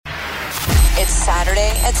It's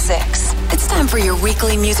Saturday at 6. It's time for your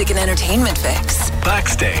weekly music and entertainment fix.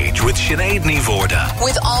 Backstage with Sinéad and Mhórdha.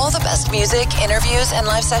 With all the best music, interviews and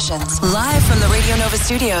live sessions. Live from the Radio Nova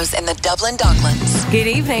studios in the Dublin Docklands. Good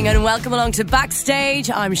evening and welcome along to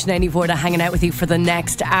Backstage. I'm Sinéad and Mhórdha hanging out with you for the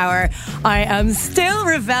next hour. I am still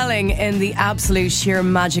reveling in the absolute sheer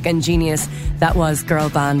magic and genius that was Girl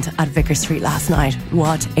Band at Vicar Street last night.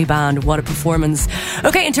 What a band, what a performance.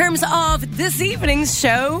 Okay, in terms of this evening's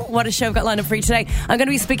show, what a show I've got lined up for you today. I'm going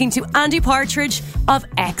to be speaking to Andy Partridge of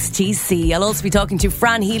XTC. I'll also be talking to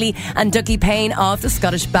Fran Healy and Dougie Payne of the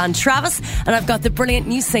Scottish band Travis. And I've got the brilliant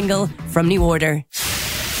new single from New Order.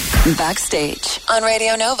 Backstage on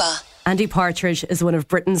Radio Nova. Andy Partridge is one of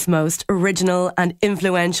Britain's most original and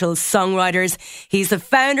influential songwriters. He's the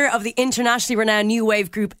founder of the internationally renowned new wave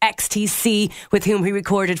group XTC, with whom he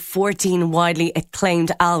recorded 14 widely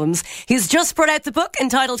acclaimed albums. He's just brought out the book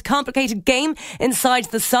entitled Complicated Game Inside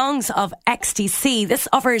the Songs of XTC. This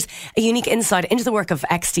offers a unique insight into the work of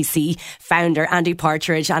XTC founder Andy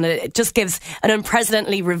Partridge, and it just gives an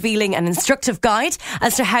unprecedentedly revealing and instructive guide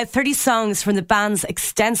as to how 30 songs from the band's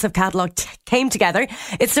extensive catalogue came together.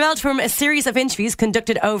 It's developed from a series of interviews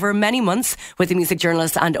conducted over many months with the music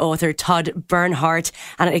journalist and author Todd Bernhardt,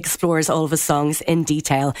 and it explores all of his songs in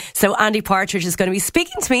detail. So Andy Partridge is going to be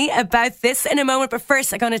speaking to me about this in a moment, but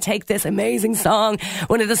first I'm going to take this amazing song,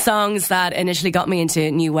 one of the songs that initially got me into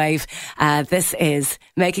new wave. This is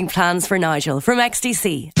Making Plans for Nigel from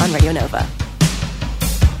XTC on Radio Nova.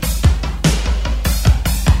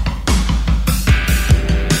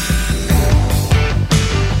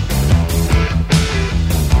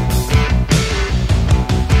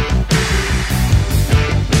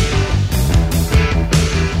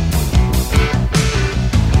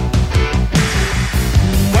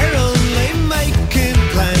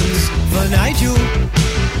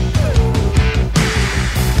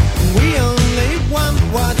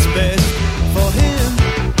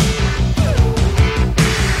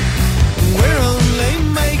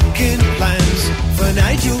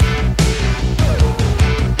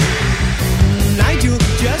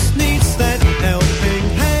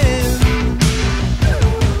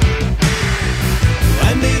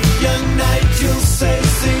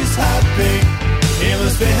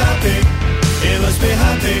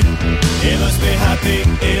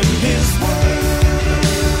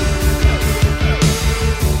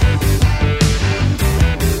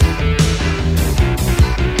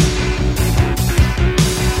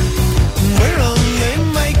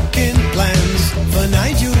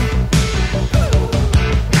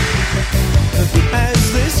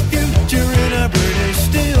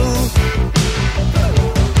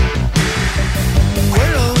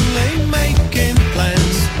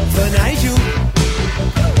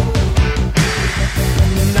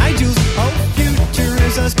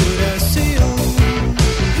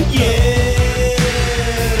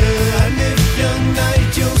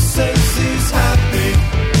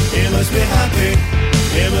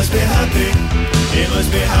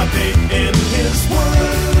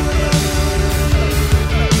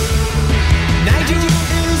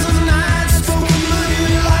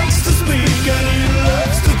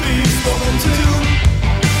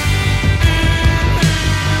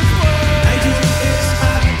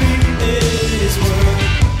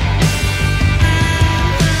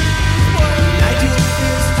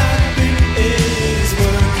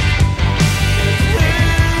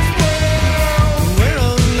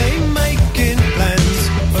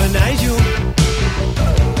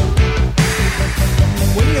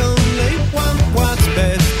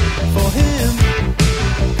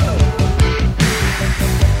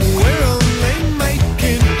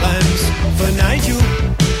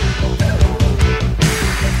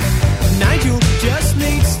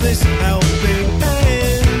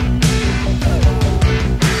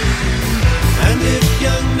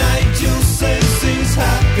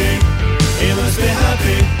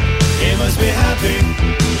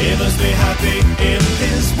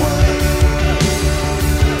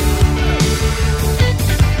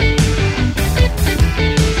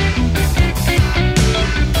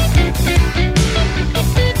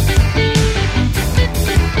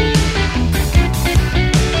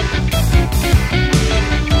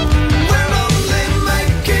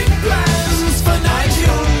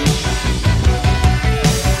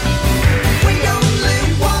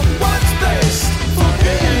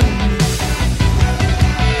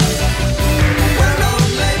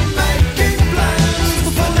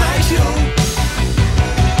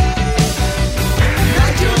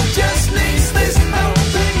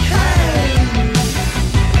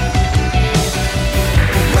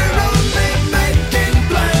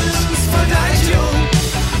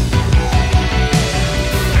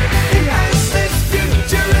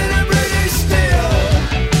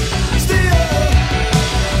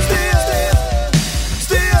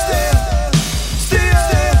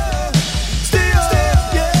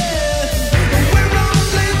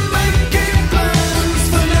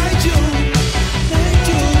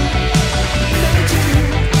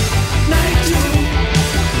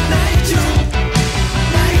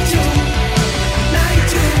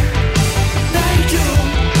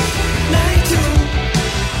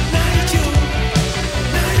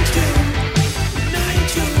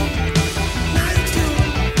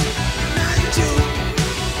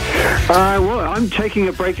 Well, I'm taking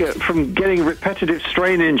a break from getting repetitive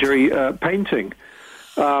strain injury painting.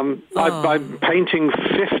 I'm painting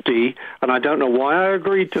 50, and I don't know why I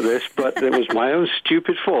agreed to this, but it was my own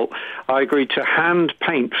stupid fault. I agreed to hand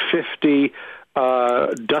paint 50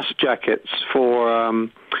 dust jackets for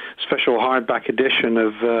special hardback edition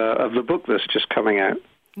of the book that's just coming out.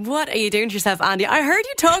 What are you doing to yourself, Andy? I heard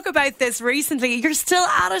you talk about this recently. You're still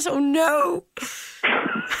at it? Oh, no.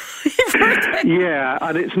 Yeah,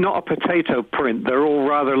 and it's not a potato print. They're all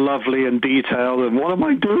rather lovely and detailed, and what am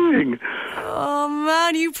I doing? Oh,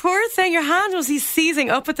 man, you poor thing. Your hand must be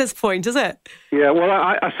seizing up at this point, is it? Yeah, well,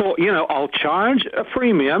 I thought, I'll charge a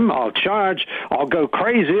premium. I'll go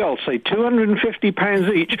crazy. I'll say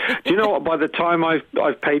 £250 each. Do you know what? By the time I've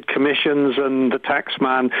paid commissions and the tax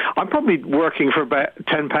man, I'm probably working for about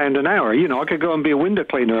 £10 an hour. I could go and be a window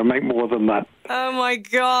cleaner and make more than that. Oh, my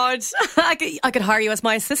God. I could hire you as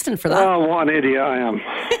my assistant for that. Oh, what an idiot I am.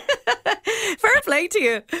 Fair play to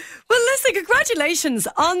you. Well, listen, congratulations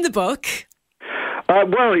on the book.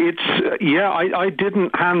 Well, I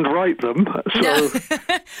didn't handwrite them. So. No.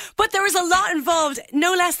 But there was a lot involved.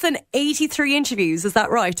 No less than 83 interviews, is that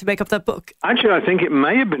right, to make up that book? Actually, I think it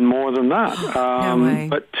may have been more than that. No way.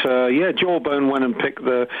 But, Jawbone went and picked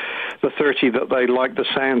the 30 that they liked the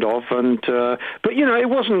sound of. But, it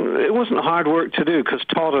wasn't hard work to do, because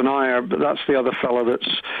Todd and I that's the other fellow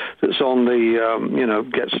that's on the,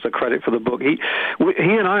 gets the credit for the book. He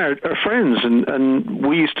and I are friends, and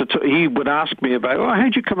we used to, he would ask me about,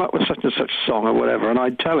 how'd you come up with such and such a song or whatever, and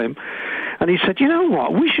I'd tell him, and he said, you know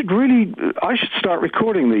what, I should start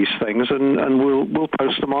recording these things and we'll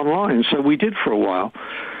post them online. So we did for a while.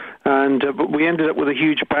 But we ended up with a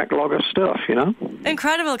huge backlog of stuff,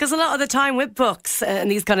 Incredible, because a lot of the time with books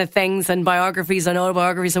and these kind of things and biographies and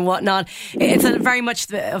autobiographies and whatnot, it's very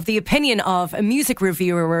much of the opinion of a music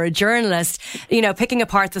reviewer or a journalist, picking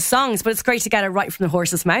apart the songs. But it's great to get it right from the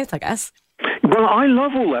horse's mouth, I guess. Well, I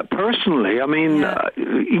love all that personally. I mean,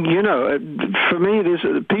 for me,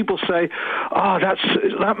 people say, "Oh, that's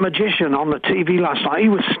that magician on the TV last night. He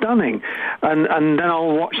was stunning," and then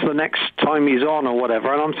I'll watch the next time he's on or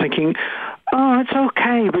whatever, and I'm thinking, "Oh, it's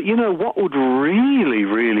okay." But what would really,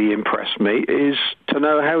 really impress me is to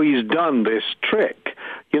know how he's done this trick.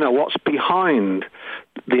 What's behind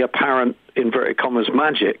the apparent, inverted commas,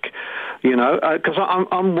 magic. Because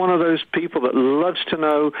I'm one of those people that loves to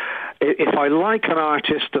know if I like an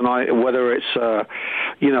artist, and whether it's a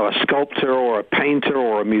sculptor or a painter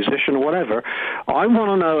or a musician or whatever, I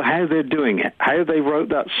want to know how they're doing it, how they wrote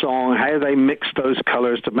that song, how they mixed those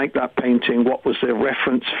colors to make that painting, what was their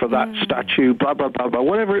reference for that statue, blah, blah, blah, blah,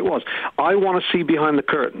 whatever it was. I want to see behind the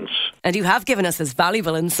curtains. And you have given us this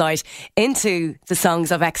valuable insight into the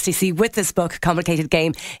songs of XTC with this book, Complicated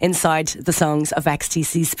Game, Inside the Songs of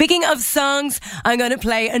XTC. Speaking of songs, I'm going to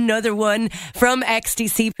play another one from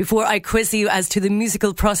XTC before I quiz you as to the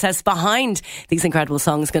musical process behind these incredible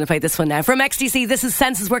songs. I'm going to play this one now. From XTC, this is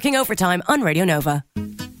Senses Working Overtime on Radio Nova.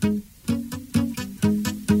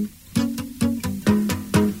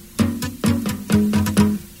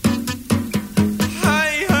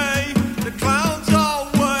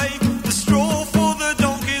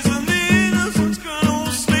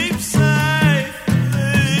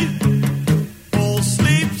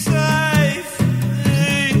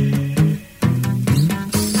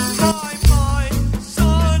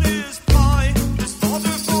 Father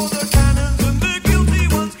for the cannons and the guilty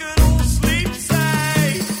ones can all sleep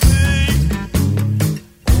safe.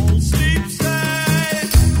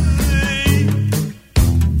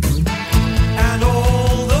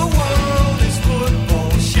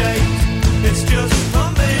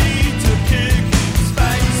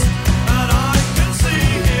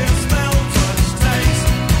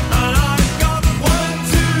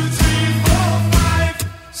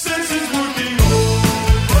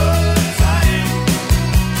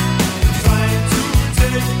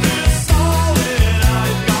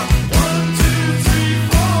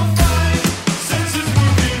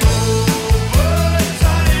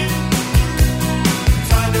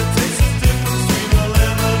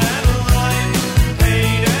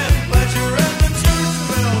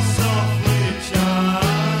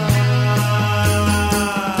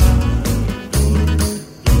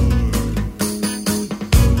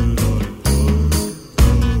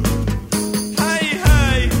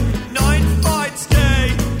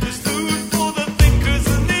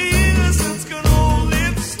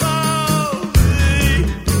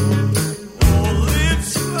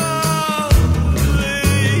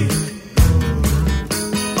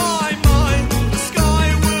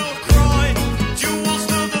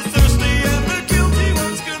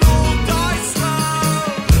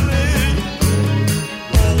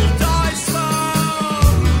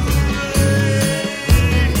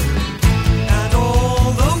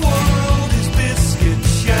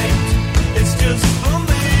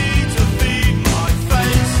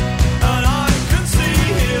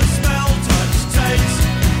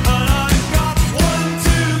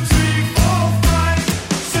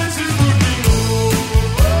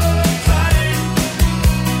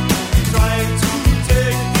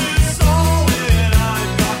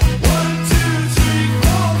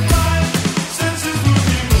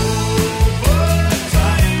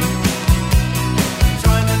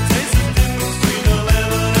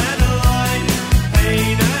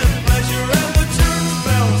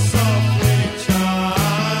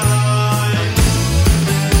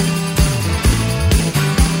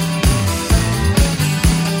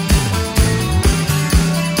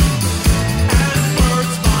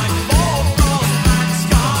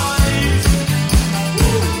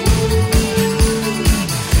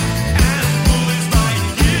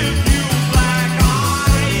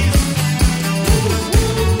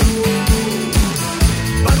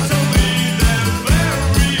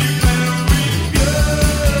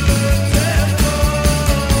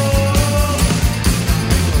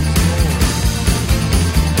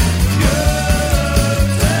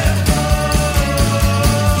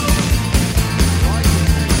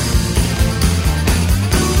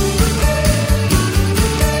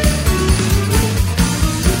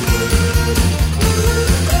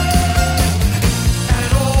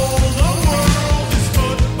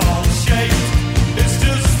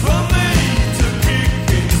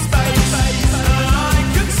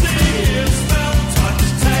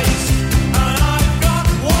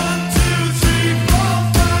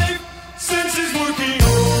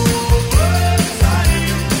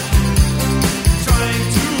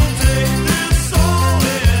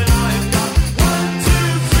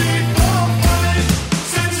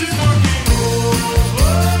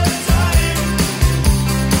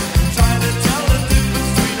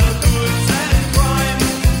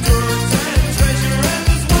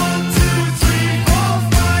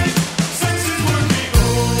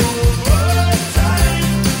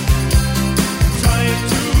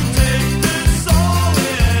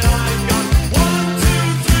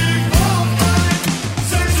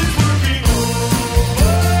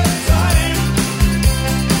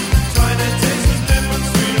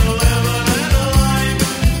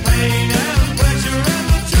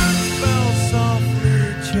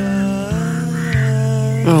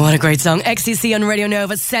 Oh, what a great song. XTC on Radio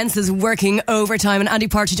Nova, Senses Working Overtime. And Andy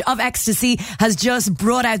Partridge of XTC has just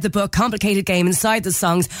brought out the book Complicated Game Inside the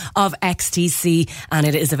Songs of XTC, and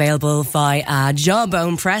it is available via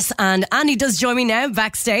Jawbone Press. And Andy does join me now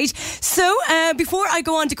backstage. So before I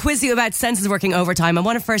go on to quiz you about Senses Working Overtime, I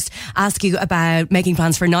want to first ask you about making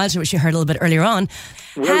plans for Niall, which you heard a little bit earlier on.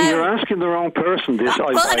 Well, you're asking the wrong person.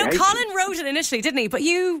 I know Colin wrote it initially, didn't he? But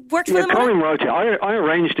you worked for him. Yeah, Colin wrote it. I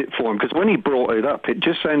arranged it for him because when he brought it up, it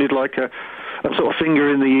just sounded like a sort of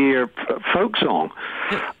finger in the ear folk song.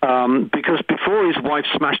 Because before his wife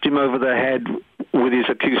smashed him over the head with his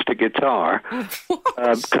acoustic guitar,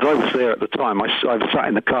 because I was there at the time, I was sat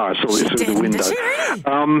in the car, I saw it through the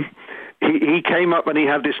window. He came up and he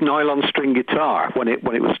had this nylon string guitar when it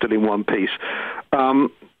was still in one piece.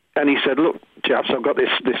 And he said, "Look, chaps, I've got this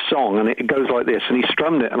song, and it goes like this." And he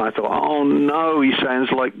strummed it, and I thought, "Oh no, he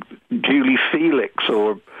sounds like Julie Felix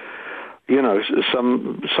or, you know,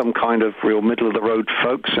 some kind of real middle of the road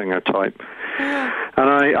folk singer type." Yeah. And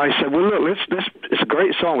I said, "Well, look, let's it's a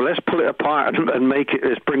great song. Let's pull it apart and make it.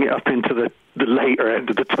 Let's bring it up into the later end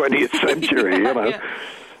of the 20th century, you know."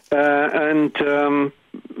 Yeah.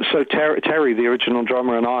 So Terry, the original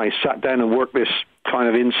drummer, and I sat down and worked this kind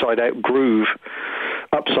of inside-out groove,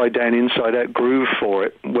 upside-down, inside-out groove for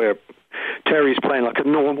it, where Terry's playing like a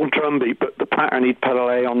normal drum beat, but the pattern he'd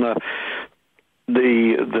play on the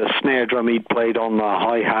snare drum he'd played on the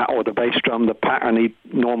hi-hat, or the bass drum, the pattern he'd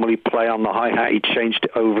normally play on the hi-hat, he changed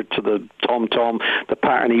it over to the tom-tom. The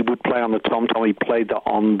pattern he would play on the tom-tom, he played that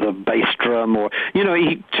on the bass drum, or, you know,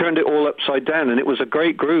 he turned it all upside down, and it was a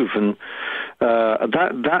great groove. And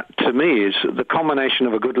that to me is the combination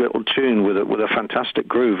of a good little tune with a fantastic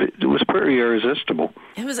groove. It was pretty irresistible.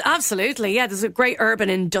 It was absolutely, yeah. There's a great urban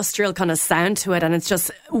industrial kind of sound to it, and it's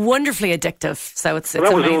just wonderfully addictive. So it's that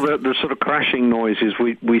was amazing. All the sort of crashing noises.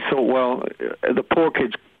 We thought, well, the poor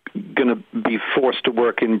kid's going to be forced to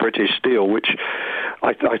work in British steel, which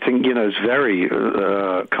I think, you know, is very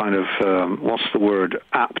kind of what's the word,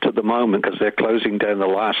 apt at the moment, because they're closing down the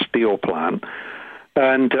last steel plant.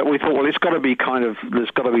 And we thought, well, there's got to be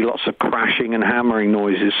lots of crashing and hammering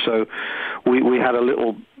noises. So we had a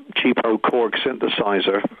little cheapo Korg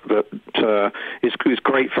synthesizer that is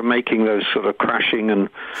great for making those sort of crashing and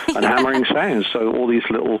hammering sounds. So all these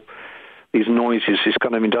noises, these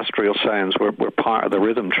kind of industrial sounds, were part of the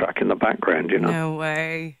rhythm track in the background, you know. No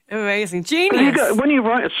way. Amazing. Genius. When you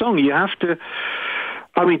write a song, you have to...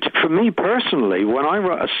 I mean, for me personally, when I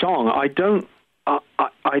write a song, I don't,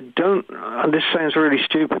 and this sounds really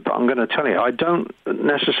stupid, but I'm going to tell you, I don't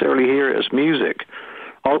necessarily hear it as music.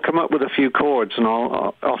 I'll come up with a few chords and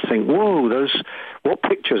I'll think, whoa, what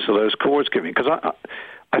pictures are those chords giving? Because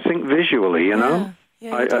I think visually, you know.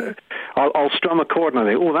 Yeah, I'll strum a chord and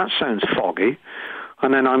I think, oh, that sounds foggy.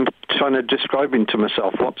 And then I'm trying to describing to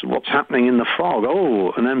myself what's happening in the fog.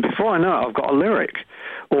 Oh, and then before I know it, I've got a lyric.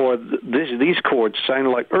 Or these chords sound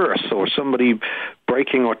like earth, or somebody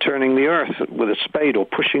breaking or turning the earth with a spade, or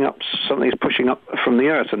something's pushing up from the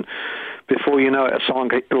earth. And before you know it, a song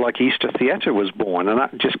like Easter Theatre was born. And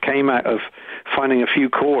that just came out of finding a few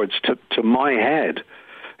chords to my head.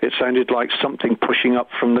 It sounded like something pushing up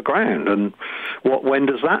from the ground. And when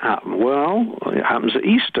does that happen? Well, it happens at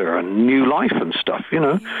Easter and new life and stuff, you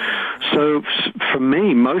know. So for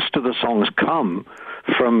me, most of the songs come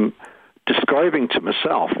from describing to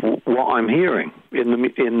myself what I'm hearing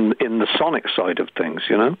in the sonic side of things,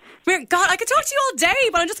 you know. God, I could talk to you all day,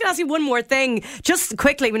 but I'm just going to ask you one more thing, just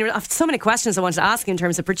quickly. I have so many questions I wanted to ask you in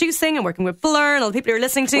terms of producing and working with Blur and all the people you're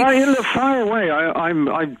listening to. Well, you look far away.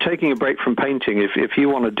 I'm taking a break from painting. If you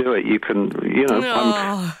want to do it, you can. You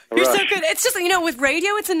know, you're so good. It's just, you know, with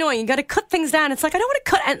radio, it's annoying. You got to cut things down. It's like, I don't want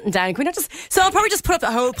to cut anything down. Can we not just? So I'll probably just put up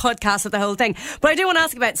the whole podcast of the whole thing. But I do want to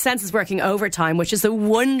ask about Senses Working Overtime, which is a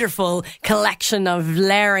wonderful collection of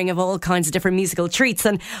layering of all kinds of different musical treats,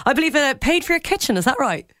 and I believe it paid for your kitchen. Is that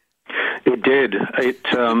right? It did.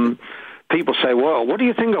 People say, well, what do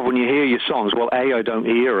you think of when you hear your songs? Well, I don't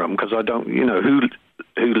hear them because I don't, you know, who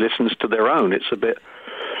listens to their own? It's a bit,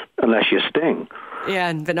 unless you sting. Yeah,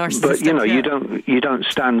 and the narcissistic. But, you know, you don't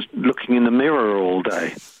stand looking in the mirror all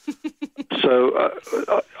day. So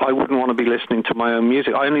I wouldn't want to be listening to my own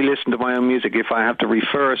music. I only listen to my own music if I have to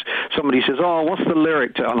refer. Somebody says, oh, what's the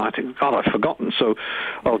lyric to? And I think, God, I've forgotten. So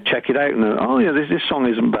I'll check it out and, oh, yeah, this song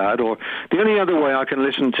isn't bad. Or the only other way I can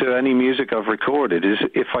listen to any music I've recorded is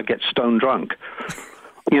if I get stone drunk.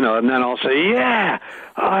 You know, and then I'll say, yeah,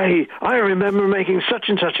 I remember making such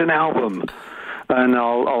and such an album. And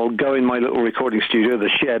I'll go in my little recording studio, the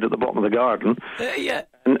shed at the bottom of the garden. Yeah.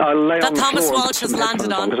 And I'll lay that on the Thomas floor Walsh has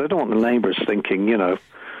landed on. Because I don't want the neighbours thinking, you know,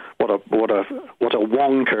 what a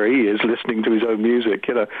wonker he is listening to his own music,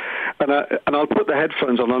 you know. And I'll put the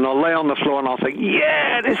headphones on and I'll lay on the floor and I'll think,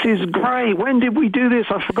 yeah, this is great. When did we do this?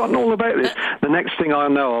 I've forgotten all about this. The next thing I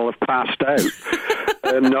know, I'll have passed out.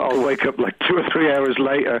 And I'll wake up like 2 or 3 hours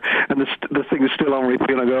later, and the thing is still on repeat.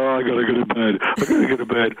 And I go, oh, I gotta go to bed. I gotta go to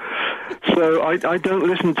bed. So I don't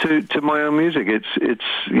listen to my own music. It's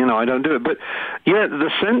you know, I don't do it. But yeah, the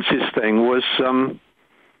Senses thing was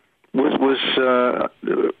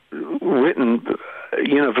written.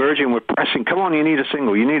 You know, Virgin were pressing. Come on, you need a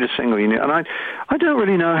single. You need a single. And I don't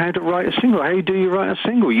really know how to write a single. How do you write a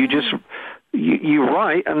single? You just you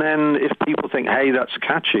write, and then if people think, hey, that's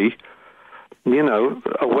catchy, you know,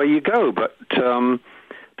 away you go. But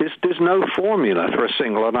there's no formula for a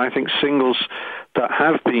single, and I think singles that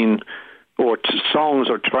have been, or songs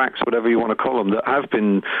or tracks, whatever you want to call them, that have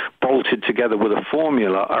been bolted together with a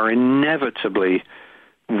formula are inevitably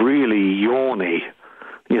really yawny.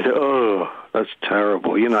 You say, oh, that's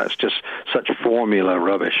terrible. You know, it's just such formula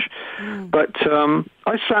rubbish. But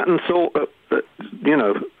I sat and thought, you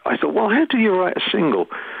know, I thought, well, how do you write a single?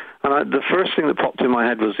 And the first thing that popped in my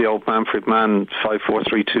head was the old Manfred Mann 5, 4,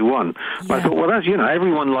 3, 2, 1. Yeah. I thought, well, that's, you know,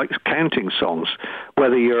 everyone likes counting songs,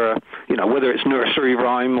 whether you're, you know, whether it's nursery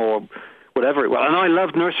rhyme or whatever. Well, and I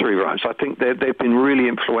love nursery rhymes. I think they've been really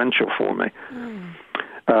influential for me.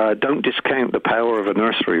 Don't discount the power of a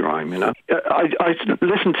nursery rhyme, you know. I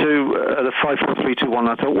listened to the 5, 4, 3, 2, 1.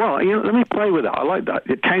 I thought, well, you know, let me play with that. I like that.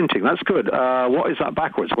 Counting, that's good. What is that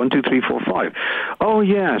backwards? 1, 2, 3, 4, 5. Oh,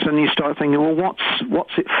 yes. And you start thinking, well,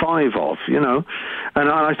 what's it 5 of, you know? And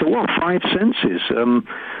I thought, well, 5 senses.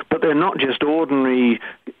 But they're not just ordinary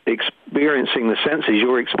experiencing the senses.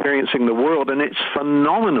 You're experiencing the world, and it's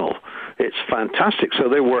phenomenal. It's fantastic. So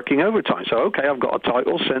they're working overtime. So, okay, I've got a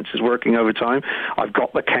title, senses working overtime. I've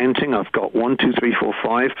got the counting. I've got 1, 2, 3, 4,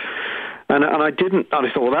 5. And I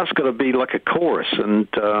thought, well, that's got to be like a chorus. And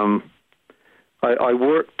I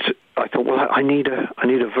worked. I thought, well, I need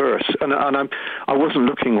a verse. And I wasn't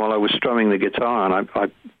looking while I was strumming the guitar, and I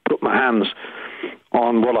put my hands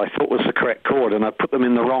on what I thought was the correct chord, and I put them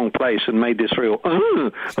in the wrong place and made this real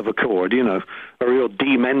of a chord, you know, a real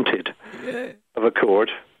demented of a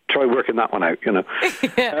chord. Try working that one out, you know.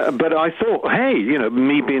 But I thought, hey, you know,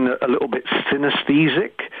 me being a little bit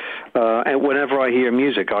synesthetic, and whenever I hear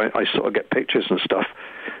music, I sort of get pictures and stuff.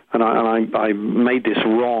 And I made this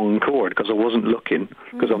wrong chord because I wasn't looking,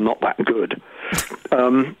 because I'm not that good.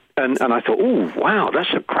 And I thought, oh, wow,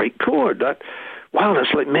 that's a great chord. Wow,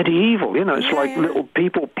 that's like medieval, you know. It's like little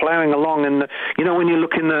people ploughing along, and you know, when you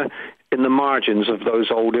look in the margins of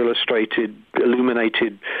those old illustrated,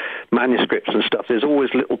 illuminated manuscripts and stuff, there's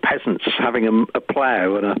always little peasants having a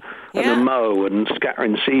plough and a mow and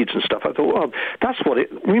scattering seeds and stuff. I thought, well, that's what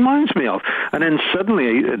it reminds me of. And then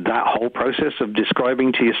suddenly that whole process of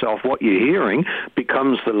describing to yourself what you're hearing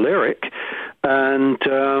becomes the lyric. And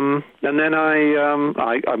then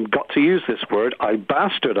I got to use this word. I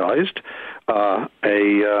bastardized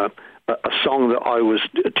a song that I was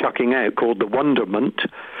chucking out called The Wonderment.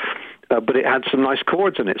 But it had some nice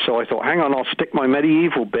chords in it, so I thought, hang on, I'll stick my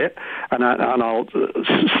medieval bit, and I'll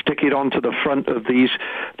stick it onto the front of these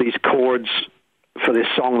chords for this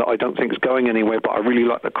song that I don't think is going anywhere, but I really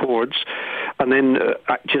like the chords. And then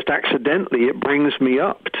just accidentally, it brings me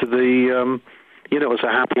up to the, you know, it's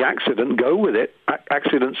a happy accident. Go with it.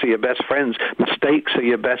 Accidents are your best friends. Mistakes are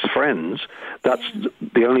your best friends. That's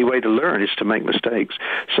the only way to learn, is to make mistakes.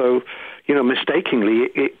 So, you know, mistakenly,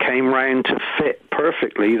 it came round to fit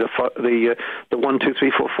perfectly the 1, 2,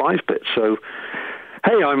 3, 4, 5 bit. So,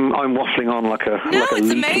 hey, I'm waffling on like a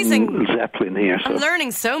leaking Zeppelin here. So. I'm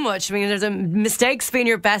learning so much. I mean, there's mistakes being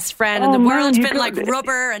your best friend, and the world's been like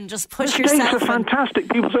rubber, and just push yourself. Mistakes are fantastic.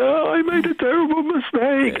 People say, "Oh, I made a terrible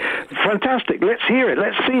mistake." Fantastic. Let's hear it.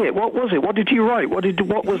 Let's see it. What was it? What did you write? What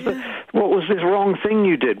was this wrong thing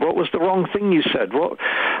you did? What was the wrong thing you said?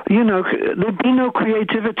 You know, there'd be no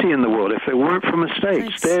creativity in the world if there weren't for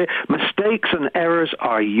mistakes. Mistakes and errors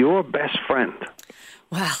are your best friend.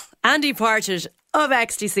 Well, Andy Partridge of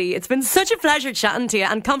XTC, it's been such a pleasure chatting to you,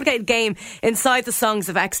 and Complicated Game inside the songs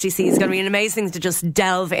of XTC is going to be an amazing thing to just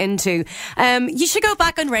delve into. You should go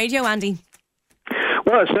back on radio, Andy.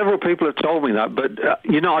 Well, several people have told me that, but,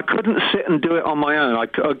 you know, I couldn't sit and do it on my own.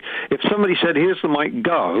 If somebody said, here's the mic,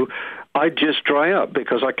 go, I'd just dry up,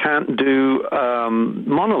 because I can't do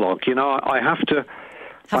monologue. You know, I have to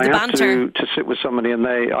sit with somebody, and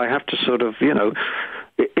I have to sort of, you know,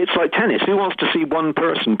 it's like tennis. Who wants to see one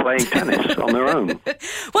person playing tennis on their own?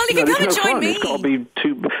 Well, you can come and join me. It's got to be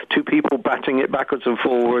two people batting it backwards and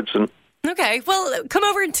forwards. And okay, well, come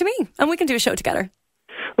over to me and we can do a show together.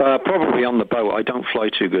 Probably on the boat. I don't fly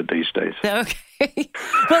too good these days. Okay.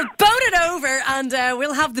 Well, boat it over and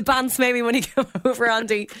we'll have the bands maybe when you come over,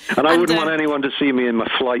 Andy. And I wouldn't want anyone to see me in my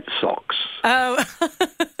flight socks. Oh.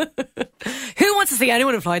 Who wants to see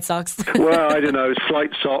anyone in flight socks? Well, I don't know. Flight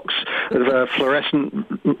socks,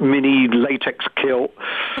 fluorescent mini latex kilt,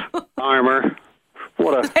 armour.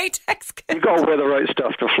 What a latex kilt. You've got to wear the right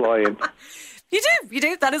stuff to fly in. You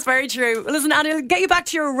do. That is very true. Well, listen, Andy, I'll get you back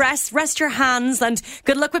to your rest your hands, and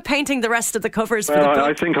good luck with painting the rest of the covers for the book.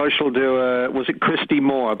 I think I shall do, was it Christy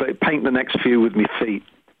Moore? But paint the next few with me feet.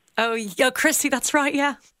 Oh, Christy, that's right,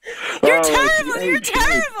 yeah. You're terrible, you're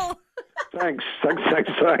terrible. Thanks.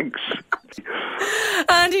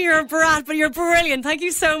 Andy, you're a brat, but you're brilliant. Thank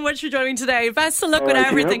you so much for joining today. Best of luck with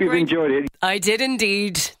everything. I hope you've enjoyed it. I did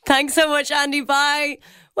indeed. Thanks so much, Andy. Bye.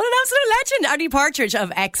 What an absolute legend, Andy Partridge of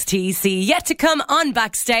XTC. Yet to come on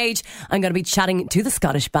Backstage, I'm going to be chatting to the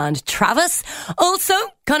Scottish band Travis. Also,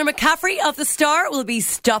 Conor McCaffrey of The Star will be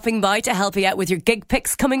stopping by to help you out with your gig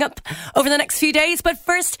picks coming up over the next few days. But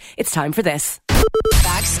first, it's time for this.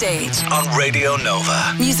 Backstage on Radio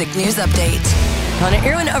Nova. Music News Update. Conor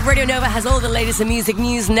Irwin of Radio Nova has all the latest in music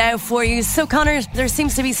news now for you. So, Conor, there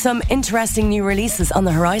seems to be some interesting new releases on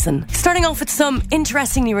the horizon. Starting off with some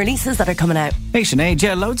interesting new releases that are coming out. Hey, Sinead,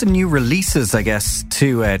 yeah, loads of new releases, I guess,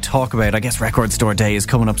 to talk about. I guess Record Store Day is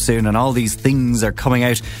coming up soon and all these things are coming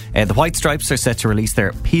out. The White Stripes are set to release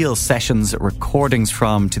their Peel Sessions recordings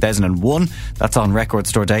from 2001. That's on Record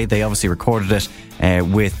Store Day. They obviously recorded it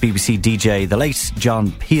with BBC DJ, the late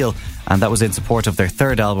John Peel, and that was in support of their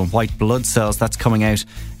third album, White Blood Cells. That's coming out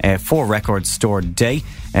for Record Store Day.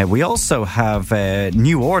 We also have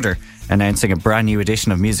New Order announcing a brand new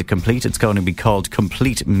edition of Music Complete. It's going to be called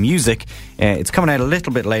Complete Music. It's coming out a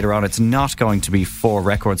little bit later on. It's not going to be for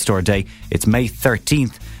Record Store Day. It's May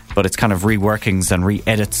 13th. But it's kind of reworkings and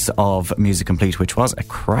re-edits of Music Complete, which was a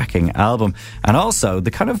cracking album. And also,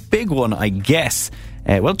 the kind of big one, I guess,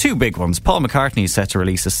 two big ones. Paul McCartney is set to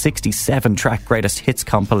release a 67-track greatest hits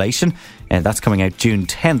compilation. That's coming out June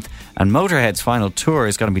 10th. And Motorhead's final tour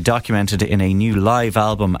is going to be documented in a new live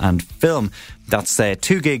album and film. That's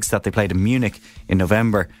 2 gigs that they played in Munich in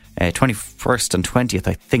November. 21st and 20th,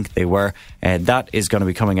 I think they were. That is going to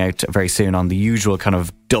be coming out very soon on the usual kind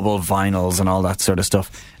of double vinyls and all that sort of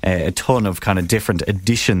stuff. A ton of kind of different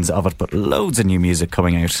editions of it, but loads of new music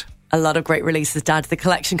coming out. A lot of great releases to add to the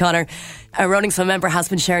collection, Conor. A Rolling Stone member has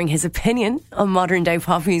been sharing his opinion on modern day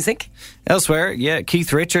pop music. Elsewhere,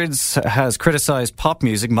 Keith Richards has criticised pop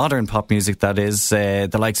music, modern pop music that is, the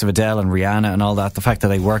likes of Adele and Rihanna and all that, the fact that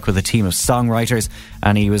they work with a team of songwriters,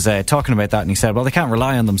 and he was talking about that and he said, well, they can't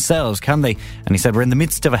rely on themselves, can they? And he said, we're in the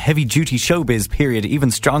midst of a heavy duty showbiz period,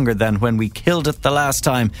 even stronger than when we killed it the last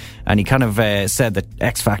time. And he kind of said that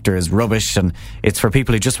X Factor is rubbish and it's for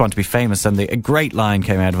people who just want to be famous, and a great line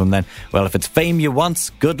came out of him then, well, if it's fame you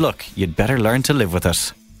want, good luck, you'd better learn to live with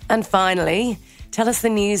it. And finally, tell us the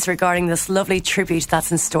news regarding this lovely tribute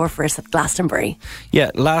that's in store for us at Glastonbury.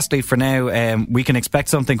 Yeah, lastly for now, we can expect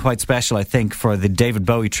something quite special, I think, for the David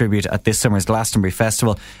Bowie tribute at this summer's Glastonbury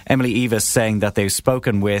Festival. Emily Eva's saying that they've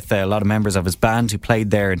spoken with a lot of members of his band who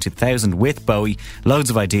played there in 2000 with Bowie.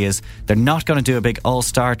 Loads of ideas. They're not going to do a big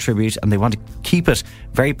all-star tribute, and they want to keep it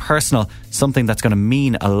very personal, something that's going to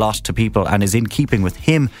mean a lot to people and is in keeping with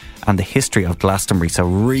him and the history of Glastonbury. So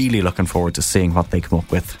really looking forward to seeing what they come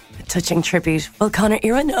up with. Touching tribute. Well, Conor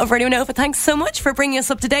Irwin of Radio Nova, thanks so much for bringing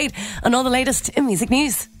us up to date on all the latest in music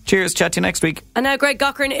news. Cheers, chat to you next week. And now, Greg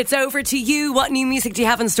Cochran, it's over to you. What new music do you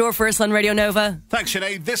have in store for us on Radio Nova? Thanks,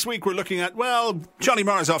 Sinead. This week we're looking at, Johnny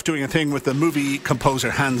Marr's off doing a thing with the movie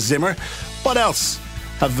composer Hans Zimmer. What else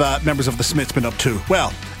have members of the Smiths been up to?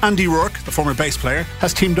 Well, Andy Rourke, the former bass player,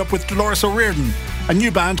 has teamed up with Dolores O'Riordan, a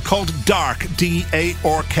new band called Dark,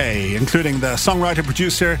 D-A-R-K, including the songwriter,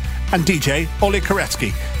 producer and DJ Ole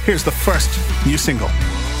Koretsky. Here's the first new single.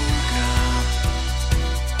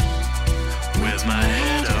 With my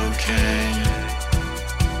head okay,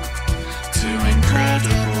 to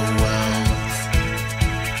incredible wealth,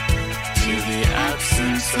 to the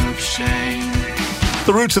absence of shame.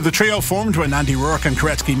 The roots of the trio formed when Andy Rourke and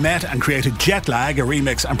Koretsky met and created Jetlag, a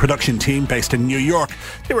remix and production team based in New York.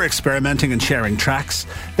 They were experimenting and sharing tracks.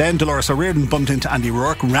 Then Dolores O'Riordan bumped into Andy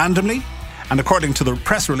Rourke randomly, and according to the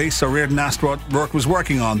press release, O'Riordan asked what Rourke was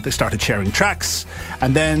working on. They started sharing tracks,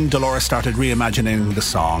 and then Dolores started reimagining the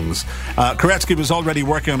songs. Koretsky was already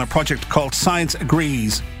working on a project called Science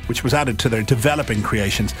Agrees, which was added to their developing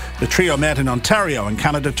creations. The trio met in Ontario in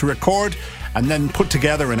Canada to record and then put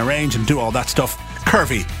together and arrange and do all that stuff.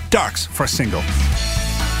 Curvy, Dark's first single.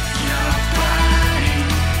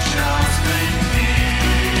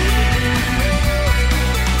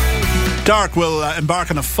 Dark will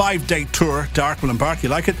embark on a 5-date tour. Dark will embark, you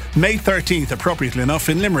like it? May 13th, appropriately enough,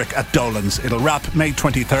 in Limerick at Dolan's. It'll wrap May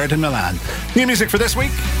 23rd in Milan. New music for this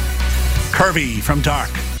week, Curvy from Dark.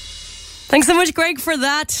 Thanks so much, Greg, for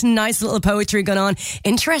that. Nice little poetry going on.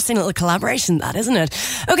 Interesting little collaboration, that, isn't it?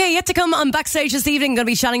 Okay, yet to come on Backstage this evening, I'm going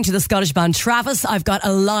to be chatting to the Scottish band Travis. I've got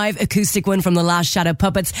a live acoustic one from the last Shadow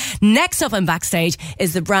Puppets. Next up on Backstage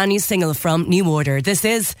is the brand new single from New Order. This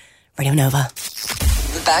is Radio Nova.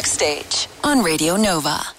 Backstage on Radio Nova.